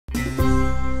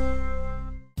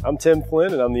I'm Tim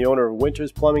Flynn, and I'm the owner of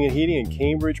Winters Plumbing and Heating in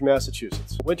Cambridge,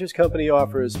 Massachusetts. Winters Company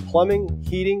offers plumbing,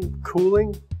 heating,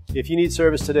 cooling. If you need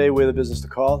service today, we're the business to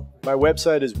call. My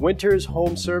website is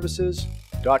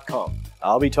wintershomeservices.com.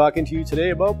 I'll be talking to you today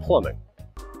about plumbing.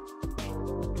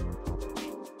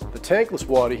 The tankless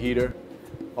water heater,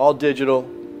 all digital.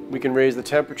 We can raise the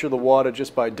temperature of the water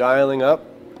just by dialing up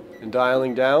and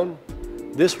dialing down.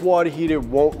 This water heater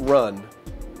won't run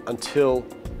until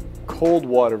cold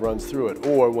water runs through it,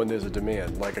 or when there's a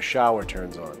demand, like a shower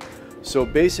turns on. So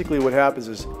basically what happens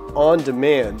is, on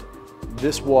demand,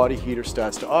 this water heater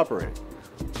starts to operate.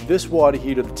 This water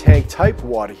heater, the tank type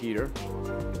water heater,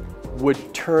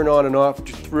 would turn on and off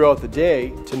throughout the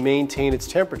day to maintain its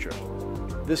temperature.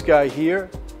 This guy here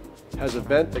has a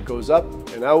vent that goes up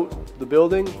and out the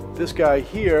building. This guy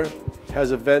here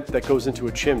has a vent that goes into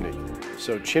a chimney.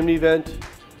 So chimney vent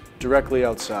directly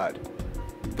outside.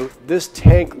 This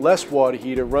tankless water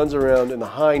heater runs around in the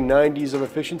high 90s of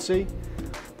efficiency.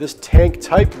 This tank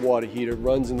type water heater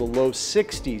runs in the low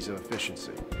 60s of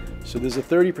efficiency. So there's a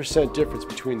 30% difference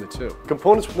between the two.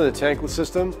 Components within the tankless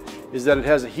system is that it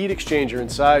has a heat exchanger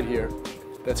inside here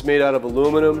that's made out of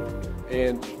aluminum,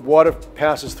 and water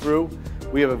passes through.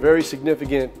 We have a very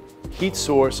significant heat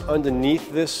source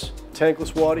underneath this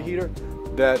tankless water heater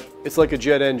that it's like a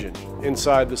jet engine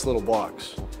inside this little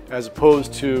box, as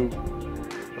opposed to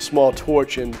a small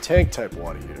torch in the tank type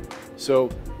water heater.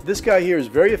 So this guy here is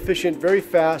very efficient, very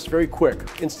fast, very quick,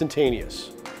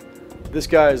 instantaneous. This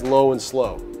guy is low and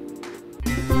slow.